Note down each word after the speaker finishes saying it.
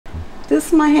This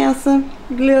is my handsome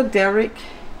little Derrick,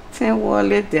 10-war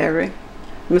little Derrick.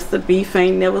 Mr. Beef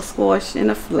ain't never squashed in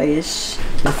the flesh.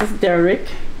 This is Derrick.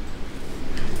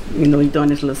 You know, he doing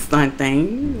this little stunt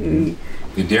thing.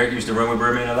 Did Derrick used to run with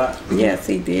Birdman a lot? Yes,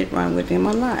 he did run with him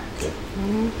a lot.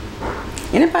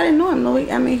 Anybody know him? No,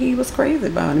 I mean, he was crazy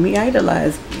about him. He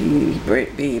idolized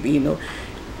Britt, baby, you know.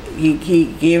 He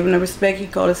gave him the respect. He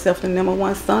called himself the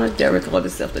 #1 stunner. Derrick called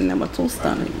himself the #2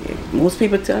 stunner. Yeah. Most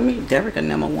people tell me Derrick a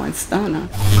 #1 stunner.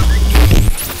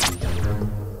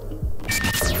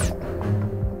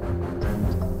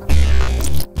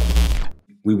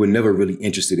 We were never really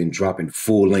interested in dropping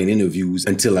full-length interviews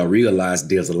until I realized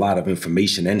there's a lot of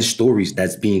information and stories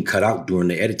that's being cut out during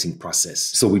the editing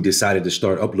process. So we decided to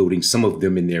start uploading some of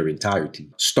them in their entirety,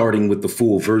 starting with the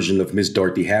full version of Miss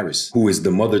Dorothy Harris, who is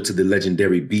the mother to the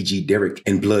legendary BG Derrick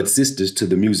and blood sisters to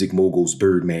the music moguls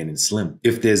Birdman and Slim.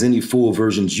 If there's any full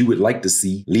versions you would like to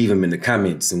see, leave them in the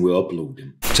comments and we'll upload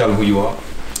them. Tell them who you are.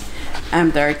 I'm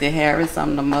Dorothy Harris.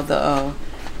 I'm the mother of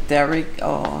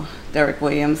Derrick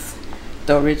Williams,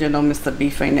 the original Mr.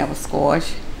 Beef Ain't Never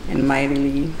Squashed, and Mighty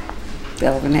Lee,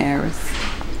 Delvin Harris.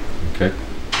 Okay,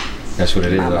 that's what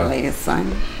it is. My last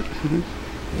son.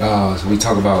 So we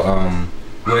talk about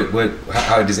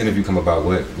how did this interview come about?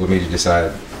 What made you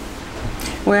decide?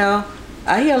 Well,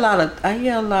 I hear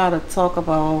a lot of talk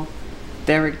about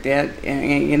Derrick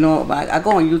and you know, I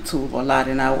go on YouTube a lot,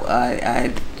 and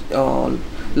I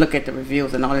look at the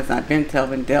reviews and all this. I've been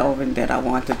telling Delvin that I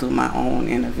want to do my own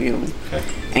interview. Okay.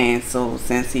 And so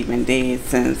since he been dead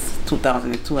since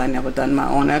 2002, I never done my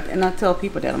own. And I tell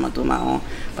people that I'm gonna do my own,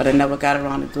 but I never got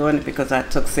around to doing it because I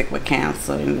took sick with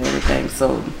cancer and everything.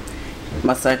 So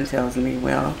my son tells me,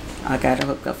 well, I got a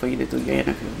hookup for you to do your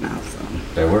interview now. So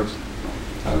that works.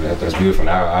 That's beautiful.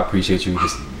 Now I appreciate you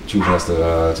just choosing us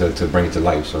to bring it to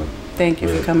life. So thank you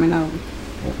for coming out.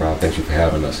 No problem. Thank you for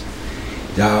having us.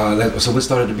 So we'll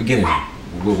start at the beginning.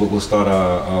 We'll start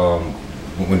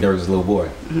when Derrick was a little boy.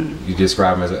 You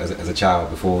described him as a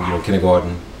child before, you know,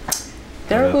 kindergarten.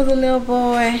 Derrick was a little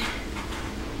boy.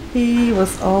 He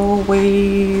was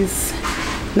always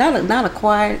not a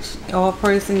quiet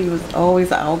person. He was always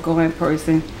an outgoing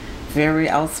person, very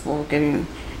outspoken,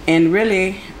 and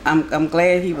really, I'm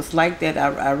glad he was like that.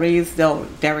 I raised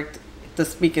Derrick to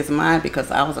speak his mind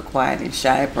because I was a quiet and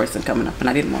shy person coming up, and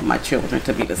I didn't want my children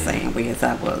to be the same way as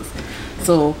I was.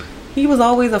 So he was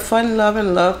always a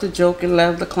fun-loving, loved to joke and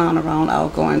loved to clown around,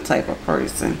 outgoing type of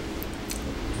person.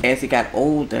 As he got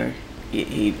older,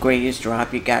 he grades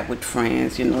dropped, he got with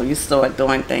friends, you know, you start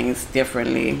doing things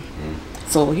differently.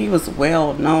 So he was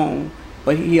well known,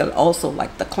 but he also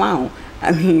liked the clown.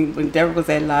 I mean, when Derrick was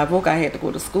at Live Oak, I had to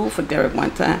go to school for Derrick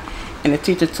one time, and the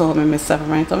teacher told me, Miss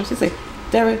Severine told me, she said,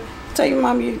 Derrick, tell your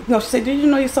mom, she said, did you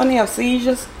know your son have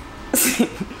seizures?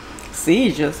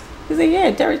 Seizures? He said,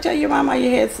 yeah, Derrick, tell your mama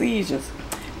you had seizures.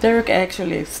 Derrick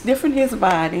actually stiffened his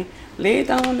body, laid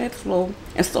down on that floor,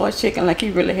 and started shaking like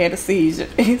he really had a seizure.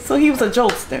 So he was a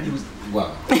jokester.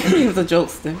 Wow. He was a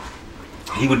jokester.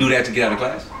 He would do that to get out of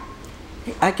class?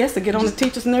 I guess to get on the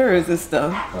teacher's nerves and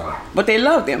stuff. Wow. But they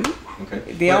loved him.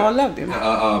 Okay. They all loved him.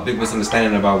 Big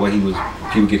misunderstanding about what he would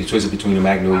get the choice between the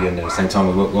Magnolia and the St.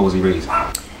 Thomas. What was he raised?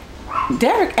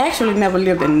 Derrick actually never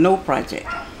lived in no project.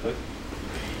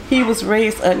 He was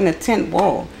raised in a tent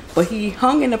wall, but he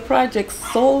hung in the project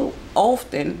so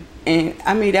often, and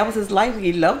I mean that was his life.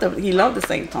 He loved the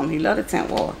St. Thomas. He loved the tent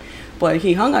wall, but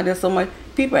he hung out there so much.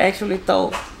 People actually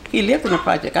thought he lived in a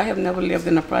project. I have never lived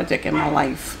in a project in my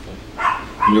life.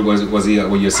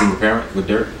 Were you a single parent with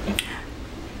Derrick?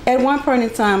 At one point in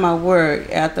time, I worked.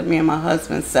 After me and my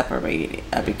husband separated,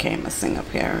 I became a single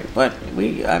parent. But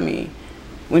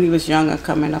when he was younger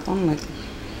coming up, I'm like,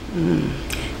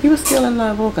 he was still in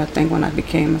Live Oak, I think, when I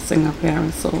became a single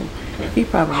parent. So he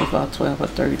probably was about 12 or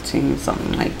 13,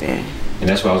 something like that. And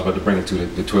that's why I was about to bring it to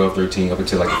the 12, 13, up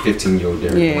until like a 15-year-old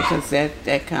Derrick. Yeah, because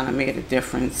that kind of made a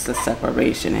difference, the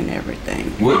separation and everything.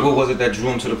 What was it that drew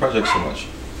him to the project so much?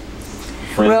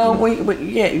 Well,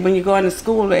 when you go into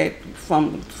school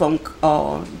from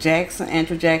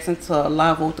Andrew Jackson to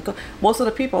Live Oak, most of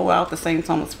the people were out the St.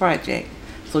 Thomas Project.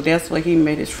 So that's where he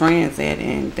met his friends at,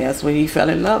 and that's where he fell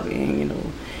in love in, you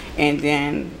know. And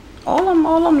then all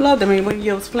of them loved him. I mean, when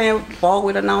you was playing ball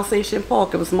with Annunciation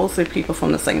Park, it was mostly people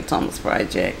from the St. Thomas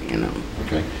Project, you know.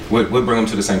 Okay. What bring him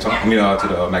to the St. Thomas? To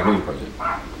the Magnolia Project?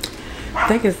 I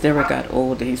think as Derrick got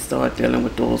older, he started dealing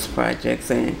with those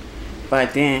projects, and by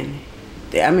then,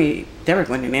 Derrick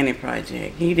went in any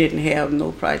project. He didn't have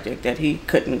no project that he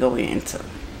couldn't go into.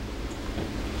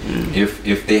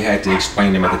 If they had to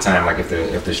explain him at the time, like if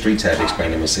the streets had to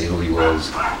explain him and say who he was,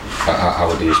 how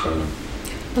would they explain him?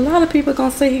 A lot of people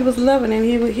gonna say he was loving and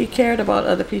he cared about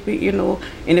other people, you know.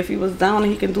 And if he was down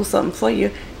and he can do something for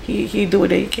you, he do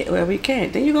it wherever he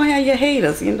can. Then you're gonna have your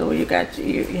haters, you know. You got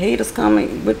your haters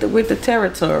coming with the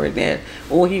territory that,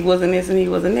 oh, he wasn't this and he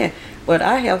wasn't that. But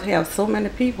I have so many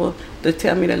people to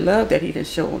tell me the love that he done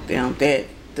showed them that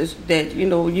you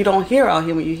know you don't hear out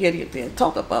here when you hear them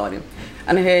talk about him.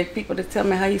 And I had people to tell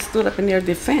me how he stood up in their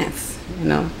defense, you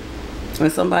know,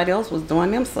 when somebody else was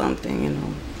doing them something, you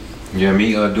know. Yeah,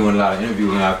 me doing a lot of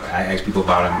interviews, and I asked people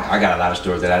about him. I got a lot of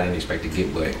stories that I didn't expect to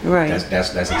get, but right.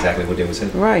 that's exactly what they would say.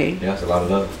 Right. Yeah, it's a lot of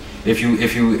love. If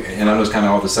you, and I know it's kind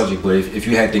of off the subject, but if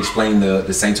you had to explain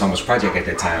the St. Thomas Project at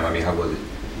that time, I mean, how was it?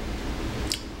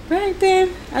 Right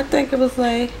then, I think it was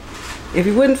like, if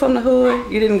you wasn't from the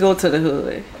hood, you didn't go to the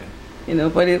hood, you know.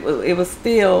 But it was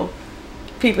still,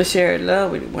 people shared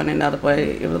love with one another. But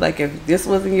it was like if this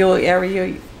wasn't your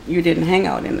area, you didn't hang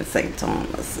out in the St.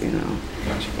 Thomas, you know.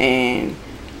 Gotcha. And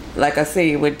like I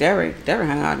say with Derrick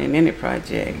hung out in any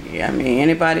project. I mean,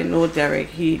 anybody know Derrick,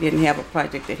 he didn't have a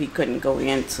project that he couldn't go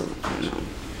into, you know.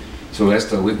 So that's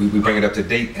we bring it up to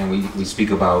date, and we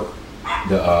speak about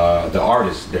the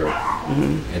artist Derrick,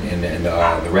 and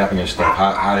the rapping and stuff.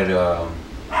 How did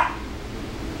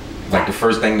like the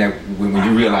first thing that when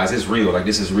you realize it's real, like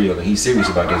this is real, and he's serious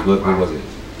about this, what was it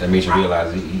that made you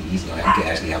realize he can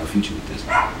actually have a future with this?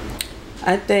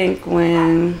 I think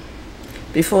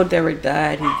before Derrick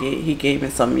died, he gave me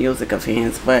some music of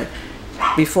his, but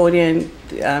before then,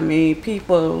 I mean,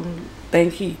 people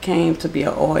think he came to be an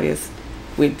artist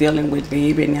with dealing with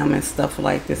Baby and them and stuff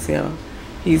like this here.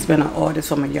 He's been an artist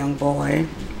from a young boy.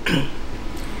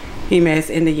 He met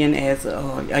Indian as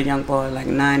a young boy, like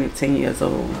 9 and 10 years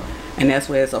old. And that's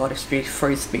where his artistry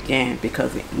first began,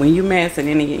 because when you mass an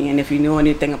Indian, if you know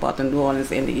anything about the New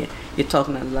Orleans Indian, you're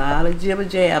talking a lot of jibber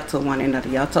jab to one another.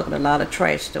 Y'all talking a lot of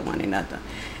trash to one another.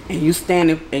 And you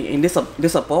standing, and this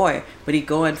a boy, but he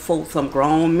going for some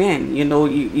grown men. You know,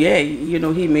 you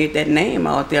know, he made that name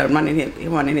out there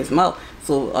running his mouth.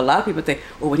 So a lot of people think,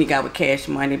 oh, when he got with Cash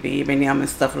Money, Baby and them and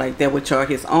stuff like that, which are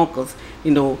his uncles,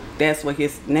 you know, that's what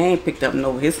his name picked up.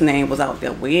 No, his name was out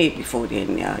there way before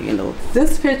then, you know.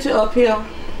 This picture up here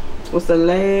was the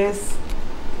last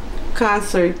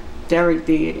concert Derrick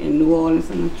did in New Orleans,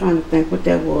 and I'm trying to think what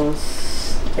that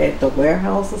was, at the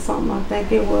warehouse or something, I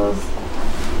think it was.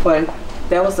 But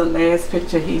that was the last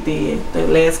picture he did, the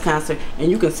last concert,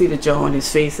 and you can see the jaw on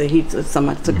his face. And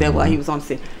somebody took that while he was on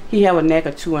set. He had a neck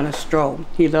of chewing a straw.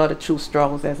 He loved to chew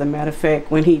straws. As a matter of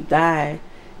fact, when he died,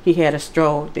 he had a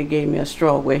straw. They gave me a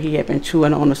straw where he had been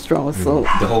chewing on the straw. So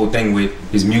the whole thing with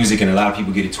his music, and a lot of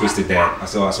people get it twisted. That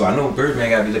so I know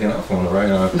Birdman got to be looking out for him,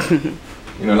 right?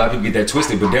 You know, a lot of people get that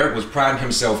twisted, but Derrick was priding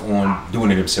himself on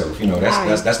doing it himself. You know,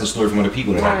 that's the story from other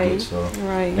people that I get. So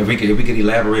if we could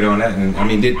elaborate on that, and I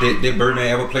mean, did Birdman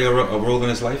ever play a role in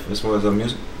his life as far as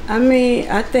music? I mean,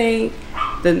 I think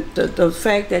the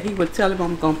fact that he would tell him,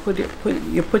 I'm gonna put you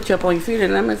up on your feet,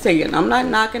 and I'm gonna tell you, I'm not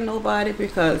knocking nobody,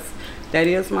 because that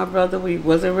is my brother. We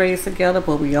wasn't raised together,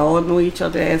 but we all knew each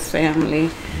other as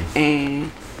family.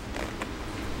 And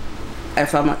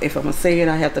if I'm gonna say it,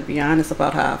 I have to be honest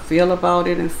about how I feel about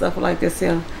it and stuff like this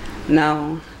here.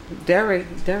 Now, Derrick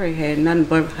had nothing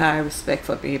but high respect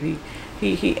for Baby.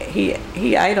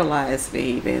 He idolized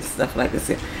Baby and stuff like this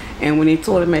here. And when he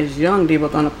told him as young they were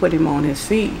gonna put him on his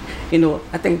feet, you know,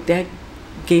 I think that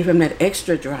gave him that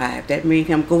extra drive that made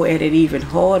him go at it even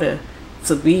harder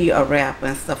to be a rapper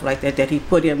and stuff like that. That he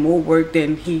put in more work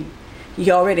than he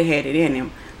already had it in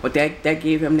him. But that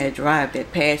gave him that drive,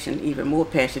 that passion, even more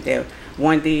passion, that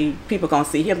one day people gonna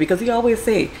see him, because he always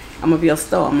say, I'm gonna be a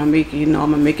star, I'm gonna make it, you know,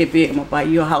 I'm gonna make it big, I'm gonna buy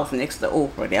you a house next to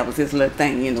Oprah. That was his little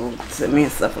thing, you know, to me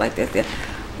and stuff like that.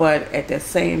 But at that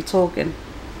same token,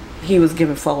 he was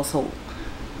giving false hope,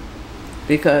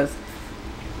 because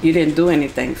you didn't do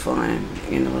anything for him,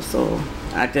 you know. So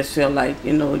I just feel like,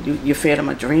 you know, you fed him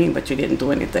a dream, but you didn't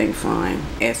do anything for him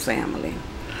as family.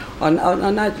 Or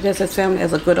not just as family,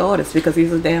 as a good artist, because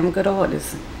he's a damn good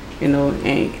artist, you know.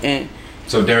 And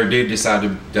so Derrick did decide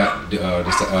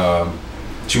to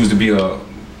choose to be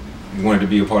wanted to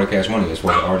be a part of Cash Money as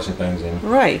far as artists and things. And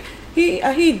right,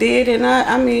 he did, and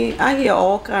I mean, I hear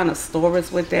all kind of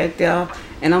stories with that there,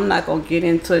 and I'm not gonna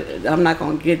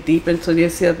get deep into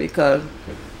this here, because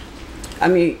I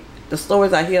mean, the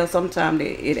stories I hear sometimes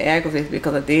it aggravates,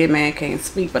 because a dead man can't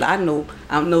speak. But I'm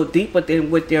no deeper than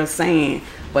what they're saying.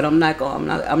 But I'm not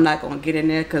gonna get in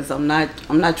there, because I'm not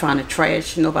trying to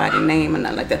trash nobody's name and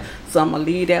nothing like that. So I'm gonna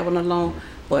leave that one alone.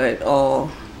 But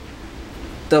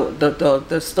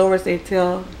the stories they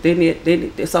tell,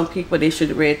 some people, they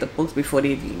should read the books before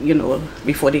they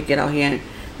get out here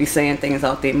be saying things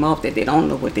out their mouth that they don't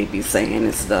know what they be saying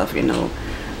and stuff, you know.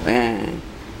 And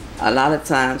a lot of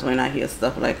times when I hear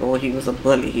stuff like, oh, he was a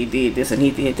bully, he did this and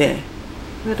he did that.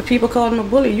 Well, the people called him a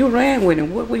bully, you ran with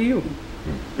him, what were you?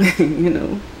 You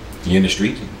know. You in the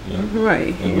street, you know?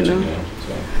 Right, you know.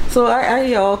 So I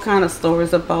hear all kind of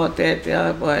stories about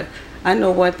that, but I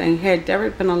know one thing, had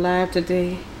Derrick been alive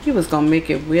today, he was going to make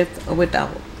it with or without,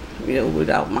 you know,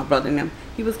 without my brother and them.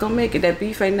 He was going to make it. That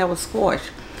beef ain't never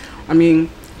squashed. I mean,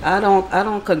 I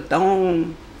don't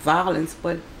condone violence,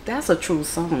 but that's a true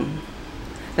song.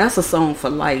 That's a song for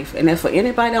life. And that's for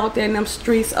anybody out there in them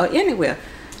streets or anywhere.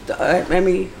 I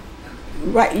mean,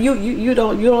 right, you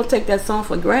don't take that song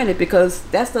for granted, because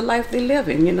that's the life they live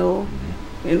in, you know.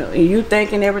 You know, and you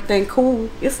thinking everything cool,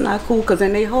 it's not cool, because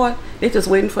in their heart, they're just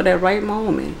waiting for that right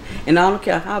moment. And I don't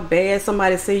care how bad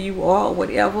somebody say you are or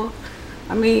whatever.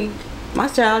 I mean, my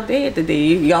child dead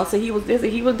today. Y'all say he was this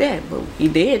and he was that, but he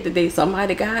dead today.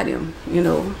 Somebody got him, you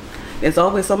know. There's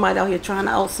always somebody out here trying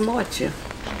to outsmart you.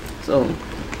 So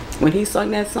when he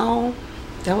sung that song,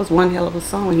 that was one hell of a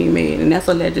song he made, and that's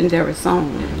a legendary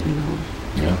song, you know.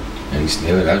 Yeah, and he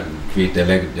still create that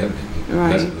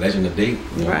legend of date.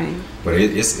 You know? Right. But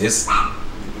it's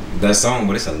that song,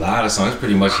 but it's a lot of songs. It's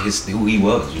pretty much who he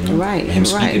was, you know. Right. And him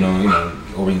speaking on, you know,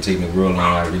 orientating the world on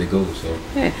how it really goes. So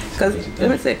yeah, because let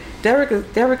me say,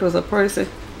 Derrick was a person.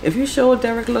 If you show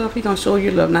Derrick love, he gonna show you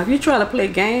love. Now, if you try to play a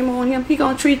game on him, he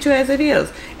gonna treat you as it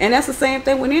is. And that's the same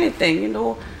thing with anything, you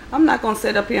know. I'm not gonna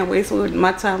sit up here and waste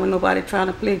my time with nobody trying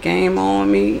to play a game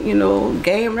on me. You know,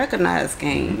 game recognized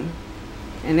game,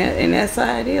 and that's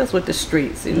how it is with the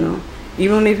streets, you know.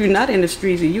 Even if you're not in the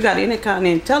streets, you got any kind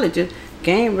of intelligence,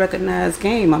 game recognized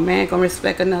game. A man gonna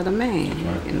respect another man,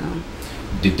 right. You know.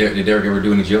 Did Derrick ever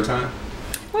do any jail time?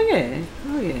 Oh yeah,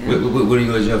 oh yeah. What did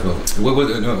you go to jail for?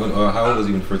 How old was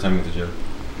he when the first time he went to jail?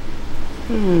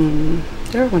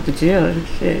 Derrick went to jail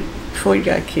shit before he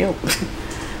got killed.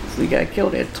 So he got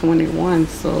killed at 21,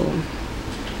 so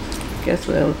I guess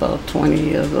that was about 20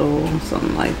 years old,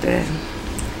 something like that.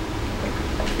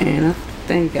 And I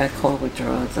think he got caught with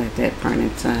drugs like that during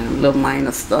that time, little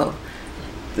minor stuff.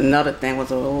 Another thing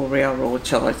was a little railroad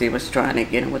charge. They was trying to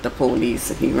get him with the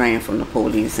police. He ran from the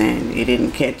police and they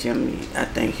didn't catch him. I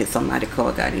think somebody's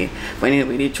car got hit. But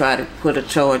anyway, they tried to put a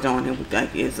charge on him,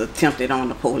 like it's attempted on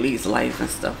the police life and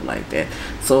stuff like that.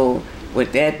 So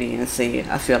with that being said,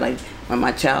 I feel like when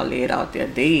my child laid out there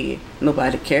dead,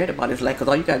 nobody cared about his life, because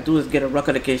all you got to do is get a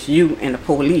record against you and the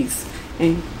police.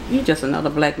 And you just another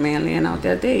black man laying out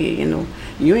there dead, you know.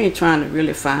 You ain't trying to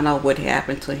really find out what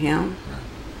happened to him.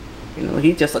 You know,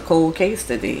 he's just a cold case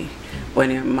today. But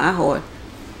in my heart,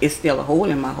 it's still a hole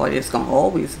in my heart. It's going to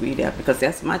always be there, because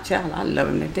that's my child. I love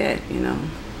him to death, you know.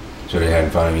 So they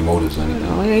hadn't found any motives or anything?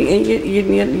 You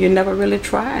know, and you never really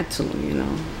tried to, you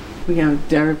know. We got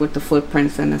Derrick with the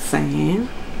footprints in the sand.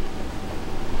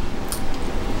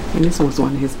 And this was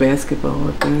one of his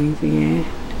basketball things, yeah.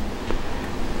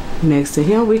 Next to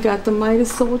him, we got the mighty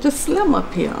Soldier Slim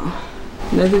up here.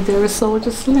 Legendary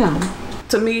Soldier Slim.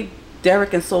 To me,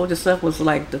 Derrick and Soldier Slim was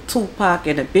like the Tupac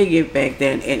and the Biggie back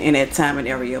then in that time and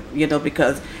area, you know,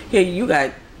 because here you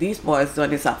got these boys doing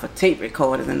this off of tape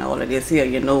recorders and all of this here,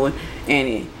 you know,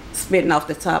 and spitting off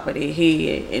the top of their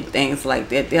head and things like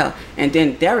that there. And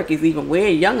then Derrick is even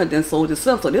way younger than Soldier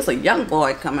Slim, so there's a young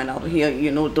boy coming over here,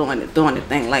 you know, doing the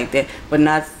thing like that, but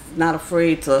not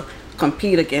afraid to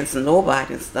compete against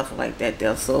nobody and stuff like that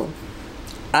there. So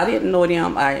I didn't know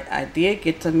them. I did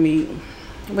get to meet,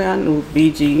 well, I knew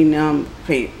BG and them,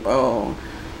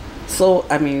 so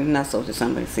I mean, not Soldier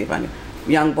Slim, let's see if I knew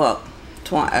Young Buck.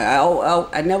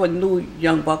 I never knew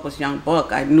Young Buck was Young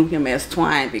Buck. I knew him as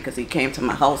Twine because he came to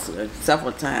my house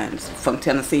several times from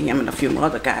Tennessee, him and a few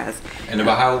other guys. And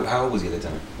about how old was he at the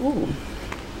time? Ooh,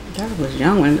 that was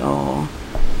young when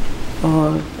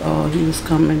he was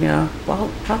coming there,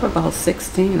 probably about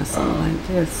 16 or something like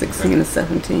that, 16 or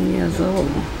 17 years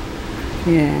old.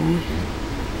 Yeah.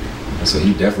 So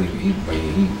he definitely,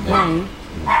 right.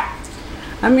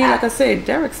 I mean, like I said,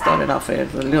 Derrick started off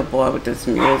as a little boy with this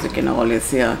music and all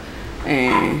this here,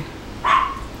 and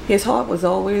his heart was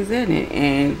always in it.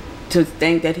 And to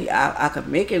think that I could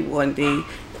make it one day,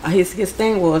 his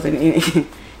thing was, and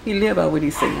he lived by what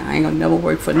he said, I ain't gonna never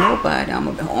work for nobody, I'm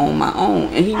gonna be on my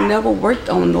own. And he never worked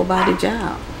on nobody's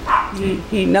job.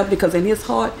 He never, because in his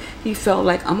heart, he felt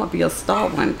like I'm gonna be a star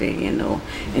one day, you know.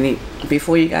 And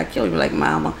before he got killed, he was like,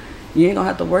 Mama, you ain't gonna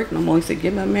have to work no more. He said,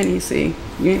 give me a minute. He said,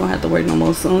 you ain't gonna have to work no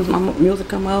more. As soon as my music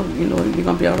come out, you know, you're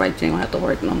gonna be all right. You ain't gonna have to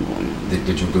work no more.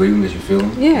 Did you believe him? Did you feel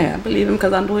him? Yeah, I believe him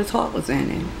because I knew his heart was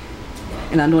in it.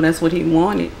 And I know that's what he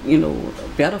wanted, you know,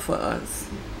 better for us.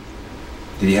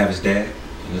 Did he have his dad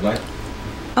in his life?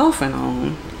 Off and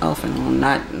on, off and on.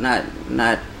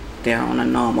 Not there on a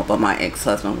normal, but my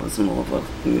ex-husband was more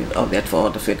of that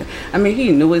father figure. I mean,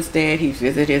 he knew his dad, he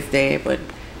visited his dad, but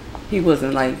he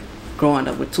wasn't like growing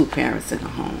up with two parents in the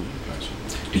home.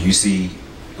 Gotcha. Do you see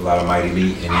a lot of Mighty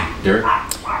Lee in Derrick?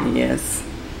 Yes.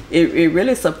 It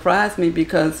really surprised me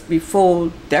because before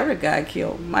Derrick got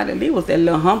killed, Mighty Lee was that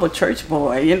little humble church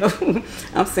boy, you know.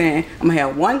 I'm saying, I'm going to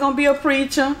have one going to be a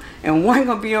preacher and one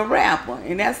going to be a rapper.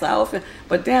 And that's how I feel.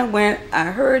 But then when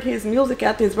I heard his music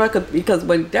after his record, because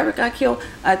when Derrick got killed,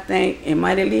 I think in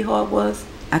Mighty Lee heart was,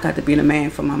 I got to be the man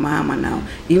for my mama now.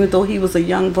 Even though he was a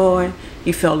young boy,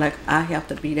 he felt like I have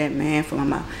to be that man for my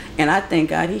mama. And I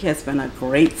thank God he has been a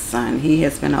great son. He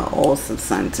has been an awesome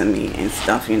son to me and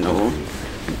stuff, you know.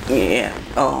 Yeah,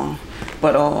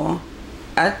 but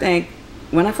I think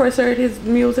when I first heard his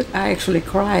music, I actually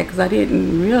cried because I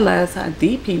didn't realize how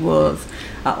deep he was.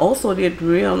 I also didn't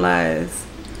realize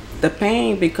the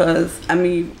pain because, I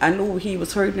mean, I knew he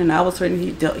was hurting and I was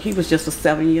hurting. He was just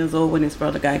 7 years old when his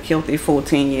brother got killed. They're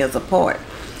 14 years apart.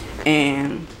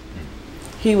 And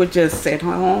he would just sit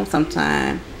home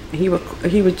sometime. He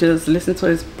would just listen to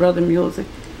his brother's music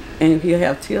and he'd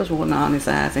have tears rolling down his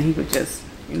eyes and he would just,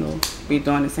 you know, be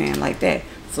doing his hand like that.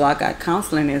 So I got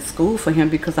counseling at school for him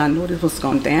because I knew this was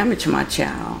going to damage my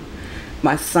child.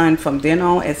 My son, from then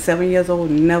on, at 7 years old,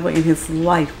 never in his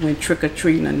life went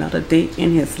trick-or-treating another day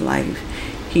in his life.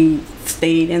 He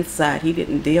stayed inside. He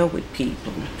didn't deal with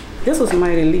people. This was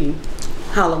Mighty Lee,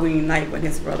 Halloween night when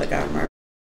his brother got murdered.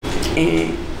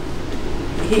 And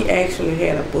he actually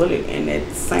had a bullet in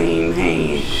that same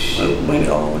hand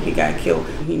when he got killed.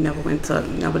 He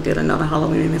never did another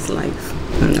Halloween in his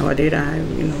life. Nor did I.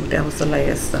 You know, that was the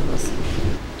last of us.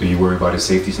 Do you worry about his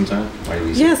safety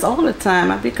sometimes? Yes, all the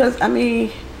time. Because I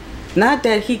mean, not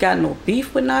that he got no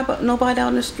beef with nobody out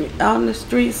in the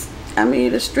streets. I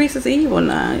mean, the streets is evil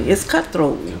now. It's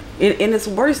cutthroat, and it's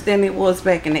worse than it was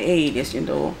back in the 80s. You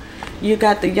know. You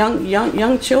got the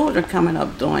young children coming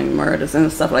up doing murders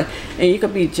and stuff like, and you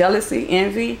could be jealousy,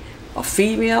 envy, a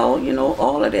female, you know,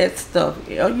 all of that stuff.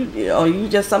 Or you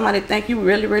just somebody think you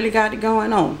really got it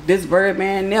going on. This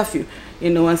Birdman nephew, you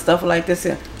know, and stuff like this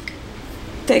here.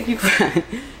 Take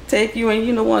you and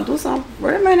you know want to do something.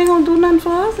 Birdman ain't gonna do nothing for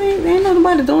us. Ain't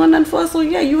nobody doing nothing for us. So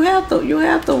yeah, you have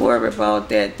to worry about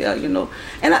that, you know.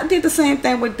 And I did the same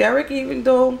thing with Derrick, even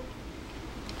though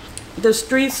the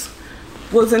streets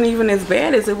wasn't even as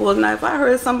bad as it was now. If I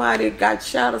heard somebody got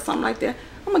shot or something like that,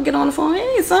 I'm gonna get on the phone.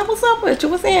 Hey, son, what's up with you?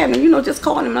 What's happening? You know, just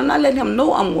call him. I'm not letting him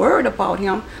know I'm worried about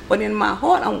him, but in my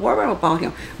heart, I'm worried about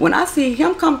him. When I see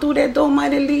him come through that door,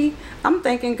 Mighty Lee, I'm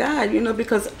thanking God, you know,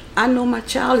 because I know my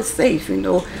child is safe. You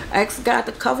know, I ask God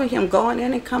to cover him going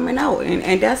in and coming out,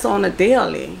 and that's on a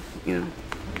daily. You know.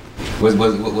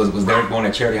 Was Derrick born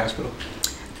at Charity Hospital?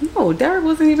 No, Derrick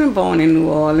wasn't even born in New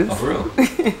Orleans. Oh, for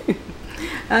real?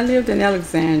 I lived in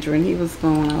Alexandria, and he was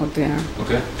born out there.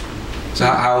 Okay. So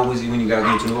how old was he when you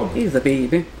got to New Orleans? He was a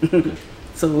baby.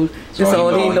 So this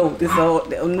all he knew. This all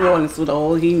New Orleans was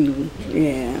all he knew.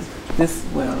 Yeah. This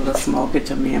a small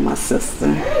picture of me and my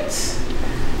sister,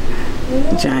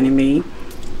 Johnny Mee.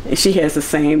 She has the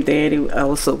same daddy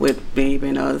also with Baby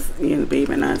and us, you know,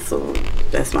 Baby and us. So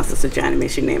that's my sister Johnny Mee.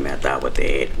 She named after our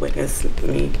dad. But that's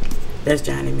me. That's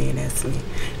Johnny Mee and that's me.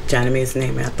 Johnny Mee's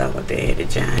named after our daddy,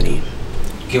 Johnny.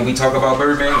 Can we talk about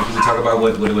Birdman? Can we talk about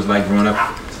what it was like growing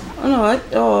up?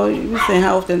 You saying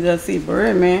how often did I see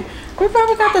Birdman? We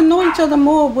probably got to know each other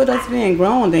more with us being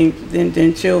grown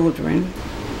than children.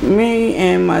 Me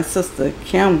and my sister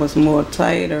Kim was more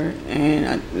tighter,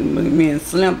 and me and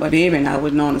Slim, but even I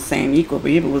was on the same equal.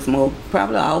 But Eva was more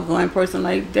probably an outgoing person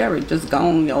like Derrick, just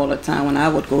gone all the time. When I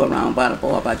would go around by the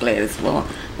bar by Gladys Bar,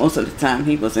 most of the time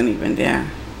he wasn't even there.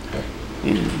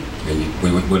 Yeah.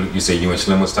 You say you and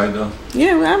Slim was tight though?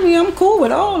 Yeah, I mean I'm cool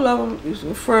with all of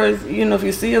them. First, you know, if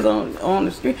you see us on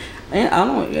the street,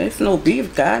 and it's no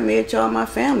beef. God made y'all my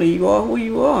family. You are who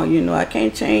you are. You know, I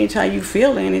can't change how you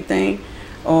feel or anything.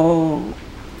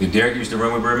 Did Derrick used to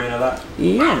run with Birdman a lot?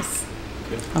 Yes,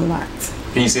 okay. A lot.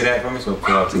 Can you say that for me? So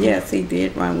yes, he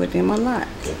did run with him a lot.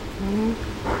 Okay.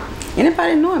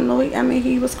 Anybody know him?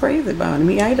 He was crazy about him.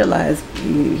 He idolized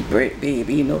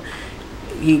Baby. You know.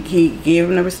 He gave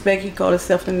him the respect. He called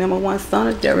himself the #1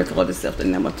 stunner. Derrick called himself the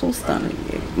 #2 stunner.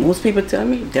 Most people tell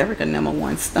me Derrick a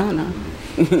 #1 stunner.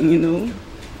 You know,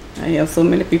 I have so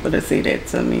many people that say that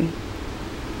to me,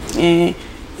 and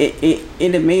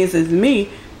it amazes me.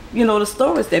 You know, the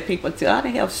stories that people tell. I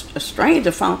didn't have a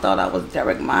stranger found out I was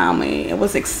Derrick's mom and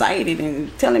was excited and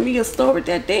telling me a story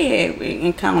that they had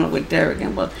encounter with Derrick.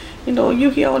 And you know, you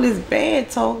hear all this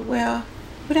bad talk. Well,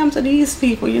 what happened to these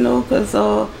people? You know, because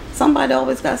somebody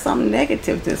always got something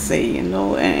negative to say, you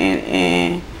know.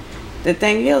 And the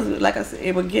thing is, like I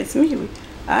said, what gets me,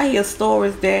 I hear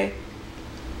stories that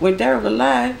when Derrick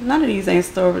alive, none of these ain't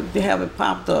stories they haven't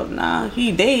popped up. Now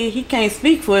he dead, he can't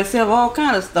speak for himself. All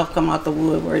kind of stuff come out the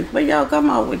woodwork. But y'all come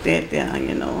out with that there,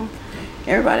 you know.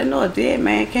 Everybody know a dead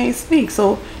man can't speak.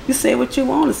 So you say what you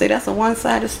want to say. That's a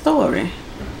one-sided story.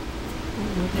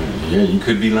 Yeah, you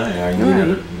could be lying. I mean, Right.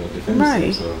 you gotta, defend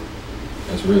yourself.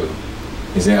 So that's real.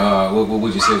 Is that what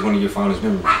would you say is one of your fondest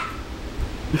memories?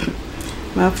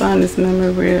 My fondest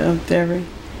memory of Derrick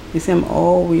is him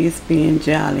always being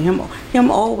jolly. Him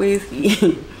always,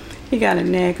 he got a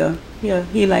knack of,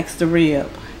 he likes to rib.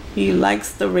 He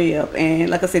likes to rib. And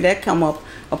like I said, that come up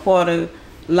a part of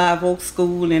Live Oak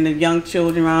School and the young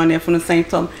children around there from the same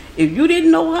time. If you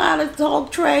didn't know how to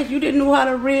talk trash, you didn't know how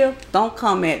to rib, don't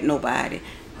come at nobody.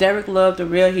 Derrick loved to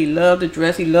rib, he loved to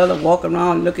dress, he loved to walk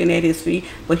around looking at his feet,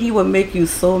 but he would make you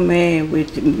so mad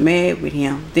with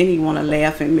him. Then he want to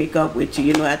laugh and make up with you.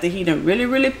 You know, after he done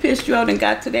really pissed you out and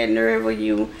got to that nerve with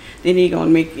you, then he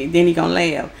gonna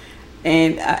laugh.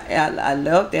 And I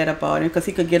love that about him, because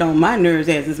he could get on my nerves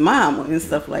as his mama and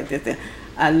stuff like that.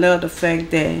 I love the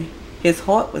fact that his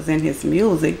heart was in his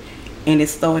music, and it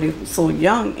started so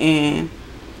young. And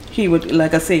he would,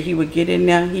 like I said, he would get in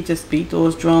there, he just beat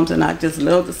those drums, and I just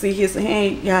love to see his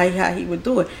hand, how he would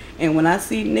do it. And when I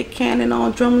see Nick Cannon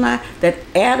on drumline, that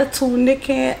attitude Nick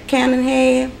Cannon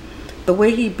had, the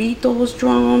way he beat those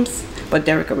drums. But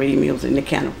Derrick could read music, Nick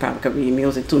Cannon probably could read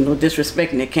music too, no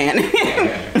disrespect Nick Cannon.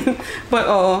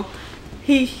 But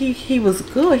he was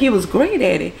good, he was great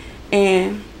at it.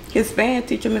 And his band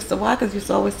teacher, Mr. Watkins, used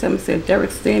to always tell me, said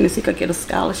Derrick stay in this, he could get a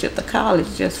scholarship to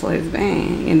college just for his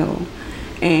band, you know.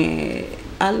 And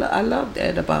I love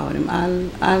that about him.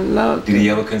 I love. Did he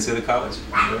ever consider college?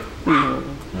 No.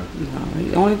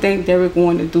 The only thing Derrick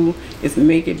wanted to do is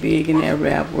make it big in that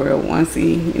rap world. Once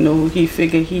he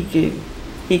figured he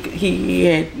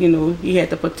had, he had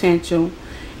the potential,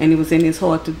 and it was in his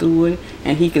heart to do it,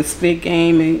 and he could spit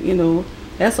game, and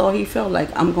that's all he felt like.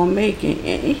 I'm gonna make it,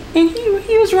 and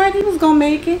he was right. He was gonna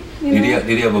make it. Did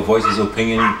he ever voice his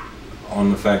opinion on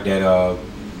the fact that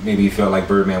maybe he felt like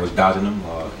Birdman was dodging him?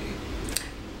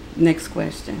 Next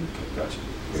question. Gotcha.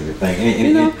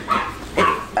 Thank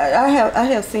I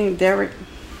have seen Derrick.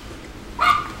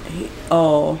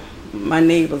 My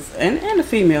neighbors and the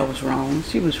female was wrong.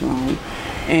 She was wrong,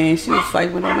 and she was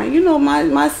fighting with her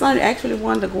man. My son actually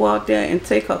wanted to go out there and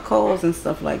take her calls and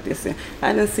stuff like this. And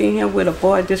I didn't see him with a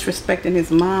boy disrespecting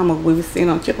his mom, or we were seeing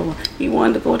on Chippewa. He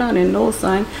wanted to go down and no,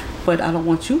 son, but I don't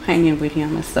want you hanging with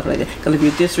him and stuff like that. Because if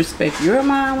you disrespect your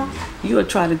mama, you will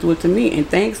try to do it to me, and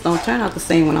things don't turn out the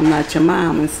same when I'm not your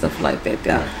mom and stuff like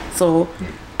that. So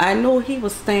I know he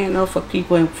was standing up for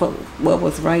people and for what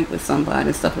was right with somebody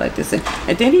and stuff like this. And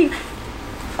then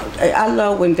I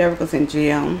love when Derrick was in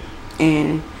jail,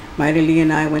 and Mighty Lee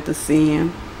and I went to see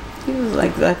him. He was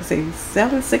like I say,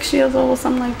 6 years old or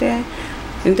something like that.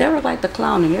 And Derrick liked the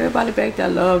clowning. Everybody back there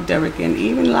loved Derrick, and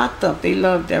even locked up, they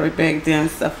loved Derrick back there and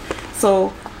stuff.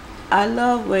 So I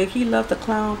love where he loved the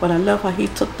clown, but I love how he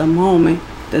took the moment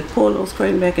to pull those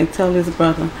curtains back and tell his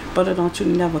brother, don't you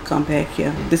never come back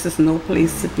here. This is no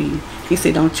place to be. He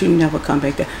said, don't you never come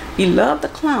back there. He loved the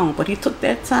clown, but he took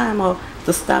that time off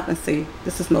to stop and say,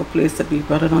 this is no place to be,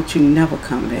 brother, don't you never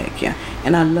come back here.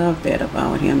 And I love that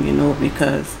about him,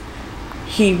 because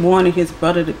he wanted his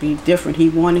brother to be different. He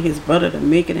wanted his brother to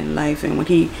make it in life. And when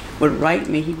he would write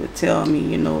me, he would tell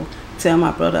me, tell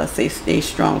my brother, I say, stay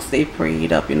strong, stay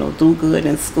prayed up, do good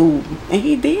in school. And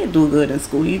he did do good in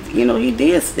school. He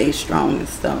did stay strong and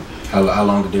stuff. How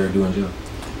long did Derrick do in jail?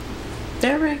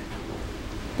 Derrick,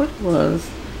 what was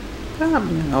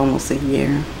probably almost a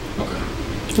year. Okay.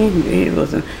 It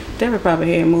wasn't. Derrick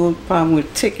probably had more problem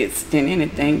with tickets than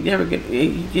anything. Derrick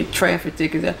get traffic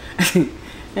tickets.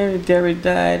 Derrick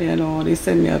died, and they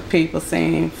sent me a paper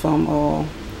saying from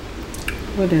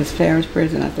what is Parish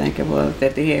Prison, I think it was,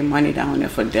 that they had money down there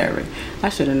for Derrick. I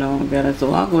should have known better,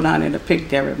 so I'll go down there to pick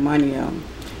Derrick money up.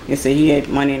 They said he had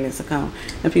money in his account.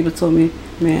 And people told me,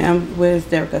 man, where's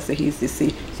Derrick? I said, he's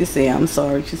deceased. She said, I'm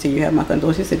sorry. She said, you have my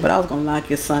condolences. She said, but I was going to lock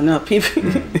your son up. He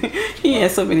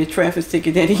had so many traffic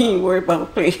tickets that he ain't worried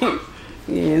about paying.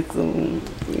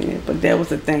 But that was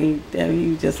the thing, that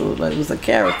he just was a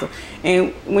character.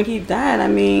 And when he died,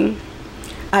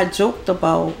 I joked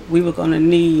about we were going to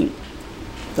need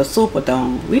the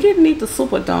Superdome. We didn't need the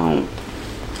Superdome,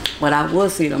 but I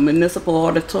would say the municipal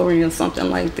auditorium or something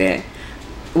like that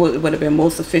would have been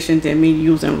more sufficient than me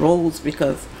using Rose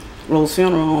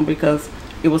Funeral Home, because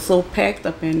it was so packed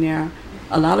up in there.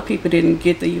 a lot of people didn't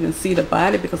get to even see the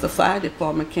body because the fire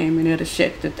department came in there to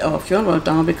shut the funeral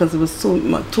down because it was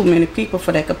too many people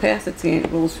for that capacity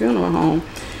in Rose Funeral Home.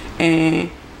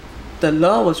 And the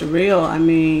love was real. I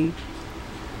mean,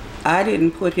 I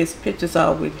didn't put his pictures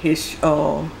out with his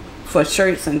for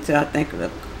shirts until I think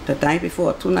the night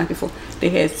before, 2 nights before. They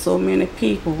had so many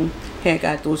people had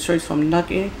got those shirts from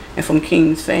Nucky and from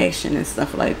King's Fashion and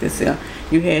stuff like this.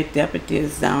 You had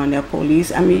deputies down there,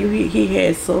 police. I mean, he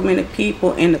had so many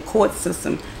people in the court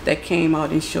system that came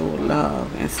out and showed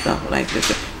love and stuff like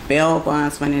this. Bail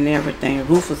bondsmen and everything.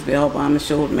 Rufus bail bondsman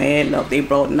showed mad love. They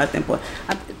brought nothing but,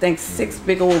 I think, 6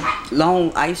 big old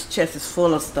long ice chests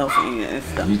full of stuff and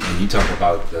stuff. You talk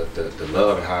about the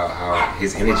love and how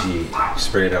his energy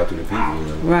spread out through the people, you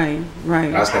know.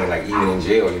 Right. I was kind of like, even in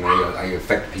jail, you know, how you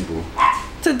affect people.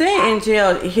 Today in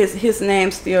jail, his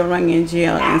name still rang in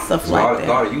jail and stuff like that.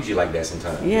 God usually like that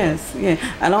sometimes. Yes, yeah.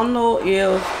 I don't know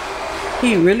if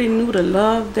he really knew the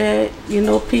love that, you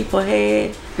know, people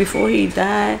had before he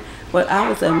died, but I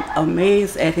was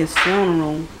amazed at his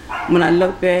funeral when I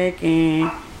look back, and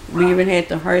we even had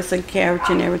the hearse and carriage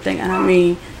and everything. And I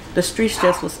mean, the streets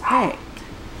just was packed.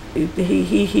 He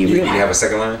really. You have a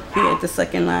second line? He had the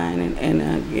second line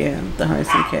and yeah, the hearse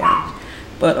and carriage.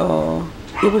 But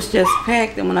it was just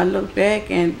packed, and when I look back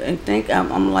and think,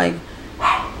 I'm like,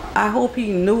 I hope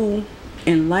he knew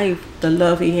in life the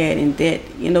love he had in death,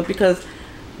 you know, because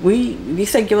we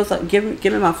say give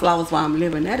me my flowers while I'm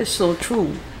living. That is so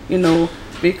true, you know,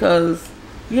 because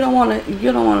you don't want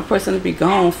a person to be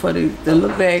gone for to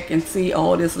look back and see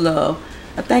all this love.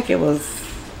 I think it was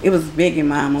Biggie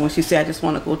Mama when she said, I just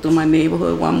want to go through my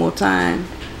neighborhood one more time.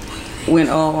 When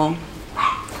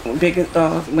Biggie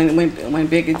when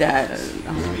Biggie died,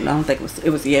 I don't think it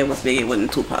was Biggie. It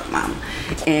wasn't Tupac Mama.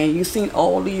 And you seen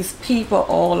all these people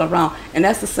all around, and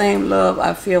that's the same love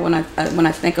I feel when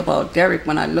I think about Derrick.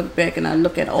 When I look back and I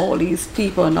look at all these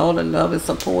people and all the love and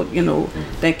support, you know,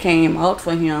 that came out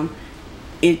for him,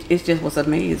 it just was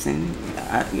amazing.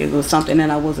 It was something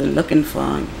that I wasn't looking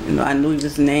for. You know, I knew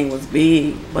his name was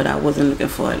big, but I wasn't looking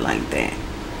for it like that.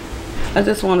 I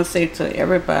just want to say to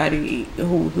everybody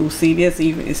who see this,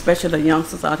 even especially the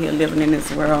youngsters out here living in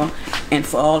this world, and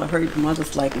for all the hurt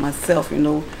mothers like myself, you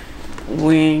know,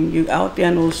 when you out there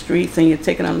in those streets and you're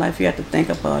taking a life, you have to think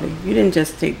about it. You didn't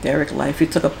just take Derrick's life. You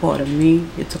took a part of me.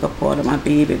 You took a part of my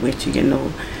baby with you, you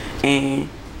know. And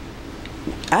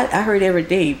I hurt every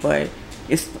day, but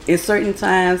it's certain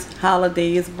times,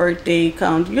 holidays, birthday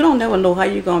comes, you don't never know how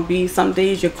you're going to be. Some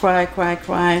days you cry,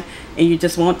 and you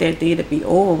just want that day to be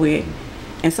over with.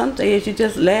 And some days you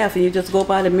just laugh and you just go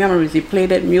by the memories. You play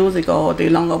that music all day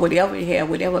long, or whatever you have,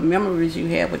 whatever memories you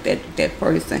have with that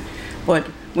person. But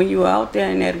when you're out there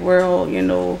in that world, you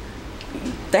know,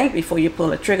 think before you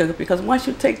pull a trigger, because once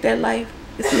you take that life,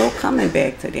 it's no coming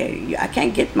back to that. I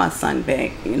can't get my son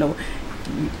back, you know.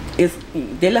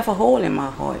 They left a hole in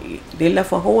my heart. They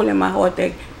left a hole in my heart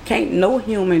that can't no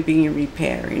human being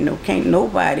repair, you know, can't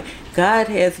nobody. God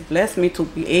has blessed me to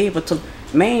be able to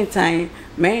maintain,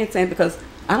 because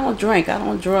I don't drink, I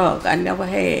don't drug, I never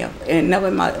have, and never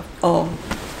in my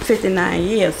 59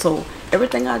 years. So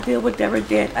everything I deal with every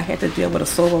day, I had to deal with a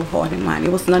sober heart and mind.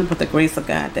 It was nothing but the grace of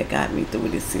God that got me through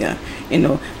this year, you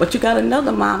know. But you got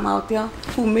another mom out there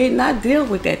who may not deal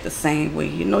with that the same way,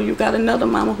 you know. You got another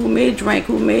mama who may drink,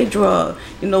 who may drug,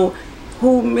 you know,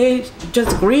 who may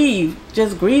just grieve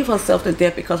herself to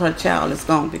death because her child is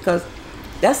gone, because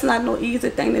that's not no easy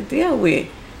thing to deal with.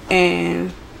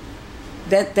 And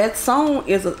that song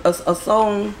is a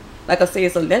song, like I say,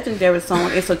 it's a legendary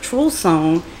song. It's a true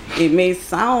song. It may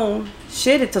sound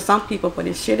shitty to some people, but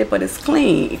it's shitty, but it's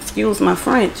clean. Excuse my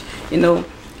French, you know.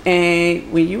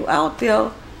 And when you out there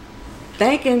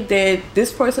thinking that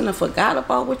this person have forgot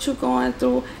about what you're going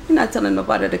through, you're not telling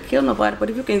nobody to kill nobody, but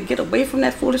if you can get away from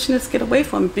that foolishness, get away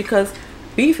from it, because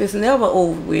beef is never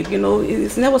over with, you know.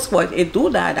 It's never squashed. It do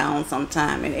die down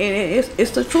sometime, and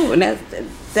it's the truth, and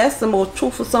that's the most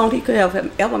truthful song he could have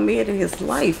ever made in his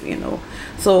life, you know.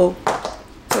 So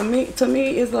to me,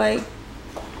 it's like,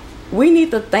 we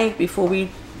need to think before we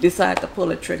decide to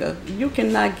pull a trigger. You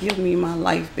cannot give me my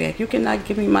life back. You cannot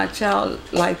give me my child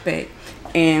life back.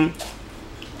 And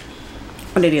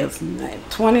what it is,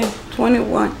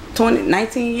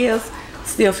 19 years,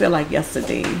 still feel like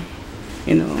yesterday,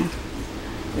 you know.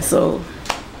 So,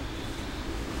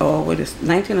 or what is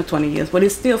 19 or 20 years, but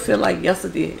it still feel like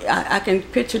yesterday. I can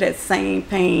picture that same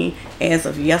pain as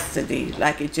of yesterday,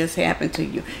 like it just happened to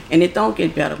you. And it don't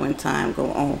get better when time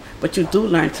go on, but you do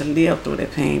learn to live through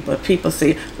that pain. But people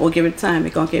say, well, give it time,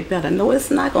 it's gonna get better. No,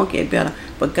 it's not gonna get better,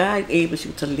 but God enables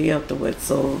you to live through it.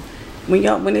 So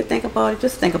when they think about it,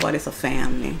 just think about it as a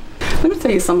family. Let me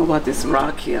tell you something about this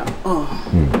rock here.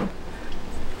 Oh.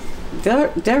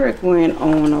 Derrick went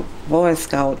on a Boy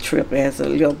Scout trip as a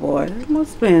little boy. It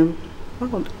must have been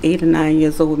about 8 or 9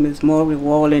 years old with Miss Maury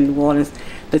Wall in New Orleans,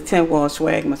 the 10 Wall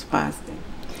Swagman's Posse.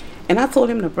 And I told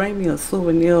him to bring me a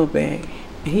souvenir bag.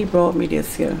 And he brought me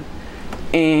this here.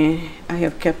 And I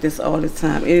have kept this all the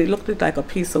time. It looked like a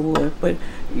piece of wood, but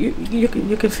you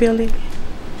can feel it.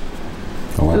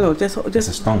 Oh, wow. Look, just a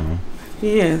stone, huh?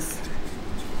 Yes.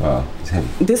 Wow, it's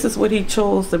heavy. This is what he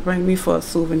chose to bring me for a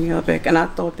souvenir bag, and I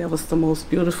thought that was the most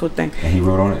beautiful thing. And he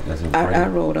wrote on it? I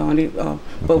wrote on it.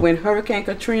 But when Hurricane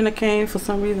Katrina came, for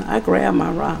some reason, I grabbed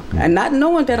my rock. And not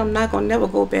knowing that I'm not going to never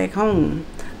go back home,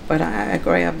 but I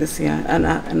grabbed this here, and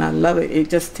I love it.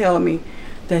 It just tells me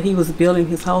that he was building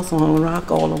his house on rock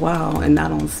all the while and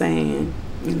not on sand,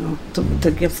 you know,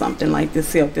 to give something like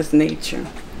this here, of this nature.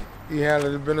 He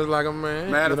handled the business like a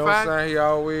man. Matter of fact, what I'm saying? He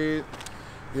always,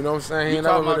 you know what I'm saying? You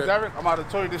talking about Derrick? I'm about to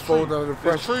tell you this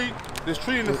tree. This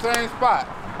tree in the same spot.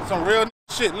 Some real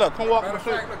shit. Look, come walk. I'm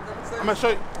gonna show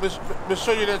you. Let's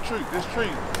show you that tree. This tree.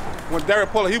 When Derrick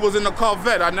pulled, he was in the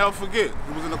Corvette. I never forget.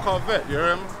 He was in the Corvette. You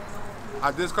hear me?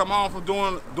 I just come home from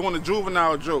doing the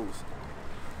juvenile jokes.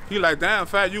 He like, damn,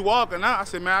 Fat, you walking out? I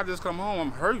said, man, I just come home.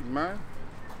 I'm hurting, man.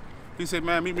 He said,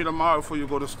 man, meet me tomorrow before you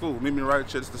go to school. Meet me right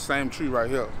here. It's the same tree right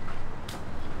here.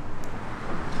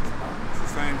 It's the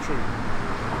same tree.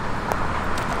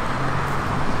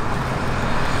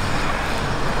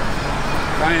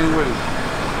 Same way.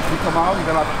 He come out, he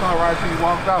got out the car right here, he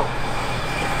walked out.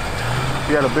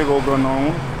 He had a big old gun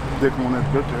on, dick on that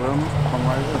bitch, you hear me? Come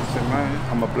right here. He said,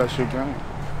 man, I'ma bless your game.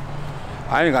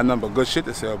 I ain't got nothing but good shit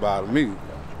to say about me.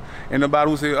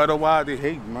 Anybody who say otherwise, they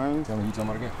hate, man. Tell me, you talking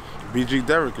about again? BG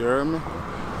Derrick, you heard me?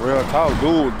 Real talk,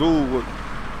 dude.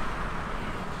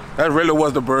 That really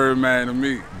was the Birdman to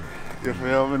me. You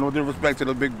feel me? No disrespect to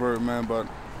the big Birdman, but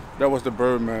that was the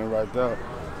Birdman right there.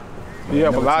 He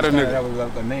helped a lot of niggas. That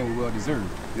was a name we well deserved.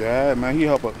 Yeah, man, he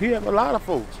helped a lot of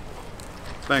folks.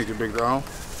 Thank you, Big Dog.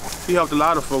 He helped a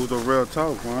lot of folks, though, real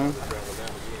talk, man.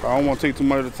 I don't want to take too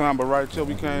much of the time, but right here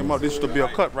we came up. This used to be a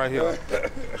cut right here.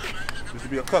 This used to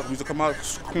be a cut. We used to come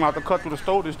out the cut through the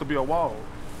store. This used to be a wall.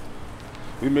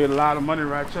 We made a lot of money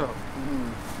right here.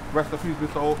 Rest in peace,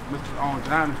 Mr.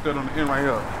 John, still on the end right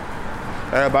here.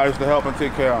 Everybody used to help and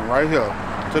take care of him right here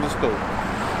to the store.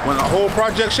 When the whole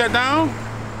project shut down,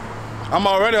 I'm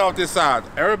already off this side.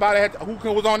 Everybody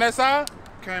who was on that side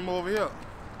came over here.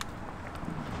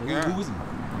 Who was he?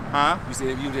 Huh? You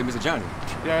said you did Mr. Johnny.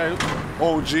 Yeah,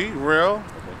 OG, real. Okay.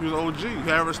 He was OG. He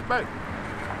had respect.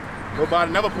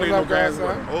 Nobody never played no guys.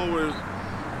 Always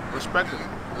respected him.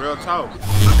 Real talk.